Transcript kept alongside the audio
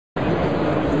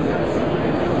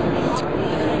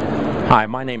Hi,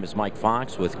 my name is Mike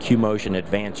Fox with QMotion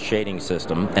Advanced Shading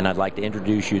System, and I'd like to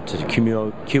introduce you to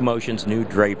QMotion's new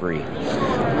Drapery.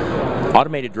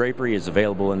 Automated drapery is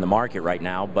available in the market right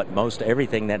now, but most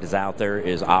everything that is out there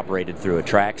is operated through a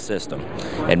track system,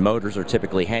 and motors are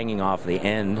typically hanging off the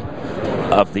end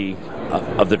of the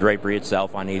drapery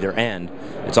itself on either end.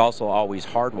 It's also always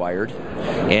hardwired,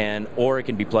 or it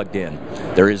can be plugged in.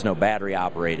 There is no battery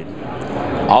operated.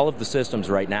 All of the systems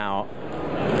right now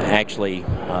actually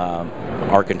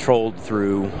are controlled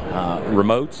through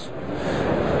remotes.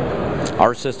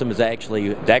 Our system is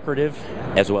actually decorative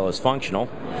as well as functional.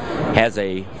 Has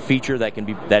a feature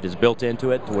that is built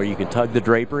into it where you can tug the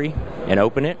drapery and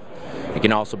open it. It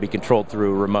can also be controlled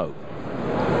through a remote.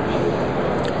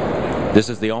 This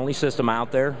is the only system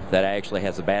out there that actually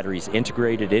has the batteries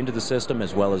integrated into the system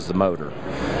as well as the motor.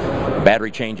 The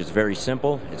battery change is very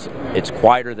simple. It's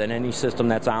quieter than any system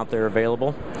that's out there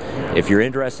available. If you're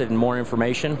interested in more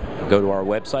information, go to our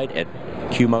website at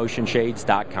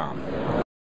QMotionShades.com.